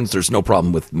 He pretends there's no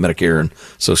problem with Medicare and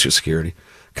Social Security.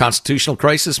 Constitutional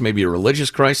crisis, maybe a religious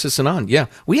crisis, and on. Yeah,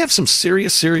 we have some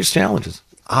serious challenges.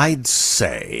 I'd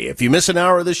say if you miss an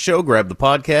hour of this show, grab the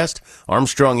podcast,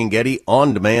 Armstrong and Getty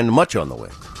on demand, much on the way.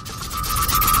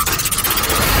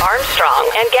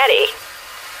 Armstrong and Getty.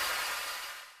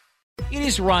 It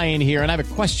is Ryan here, and I have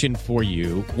a question for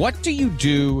you. What do you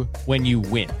do when you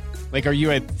win? Like, are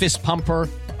you a fist pumper,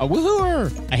 a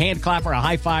woo-hooer, a hand clapper, a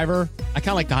high-fiver? I kind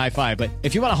of like the high-five, but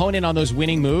if you want to hone in on those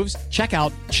winning moves, check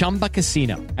out Chumba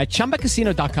Casino. At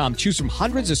ChumbaCasino.com, choose from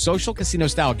hundreds of social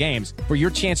casino-style games for your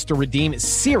chance to redeem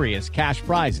serious cash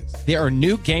prizes. There are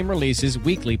new game releases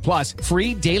weekly, plus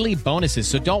free daily bonuses,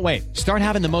 so don't wait. Start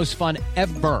having the most fun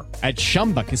ever at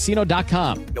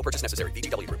ChumbaCasino.com. No purchase necessary.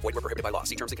 VGW. Void where prohibited by law.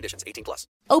 See terms and conditions. 18+.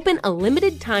 Open a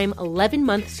limited-time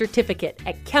 11-month certificate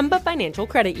at Kemba Financial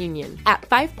Credit Union. At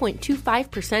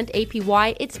 5.25%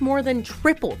 APY, it's more than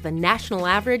triple the national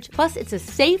average, plus it's a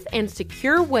safe and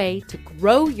secure way to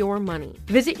grow your money.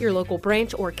 Visit your local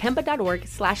branch or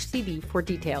kemba.org/cb for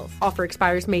details. Offer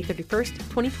expires May 31st,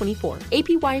 2024.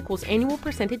 APY equals annual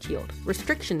percentage yield.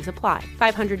 Restrictions apply.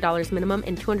 $500 minimum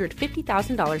and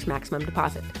 $250,000 maximum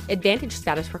deposit. Advantage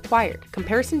status required.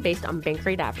 Comparison based on bank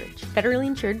rate average. Federally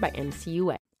insured by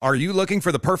NCUA. Are you looking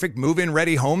for the perfect move-in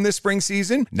ready home this spring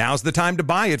season? Now's the time to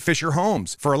buy at Fisher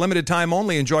Homes. For a limited time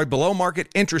only, enjoy below-market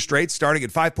interest rates starting at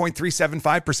 5.375%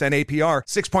 APR,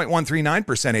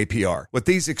 6.139% APR. With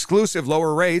these exclusive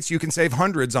lower rates, you can save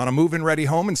hundreds on a move-in ready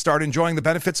home and start enjoying the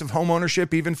benefits of home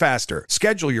ownership even faster.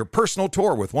 Schedule your personal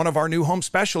tour with one of our new home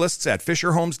specialists at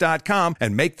FisherHomes.com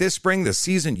and make this spring the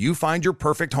season you find your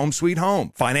perfect home sweet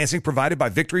home. Financing provided by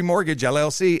Victory Mortgage,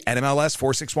 LLC, NMLS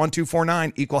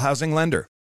 461249, Equal Housing Lender.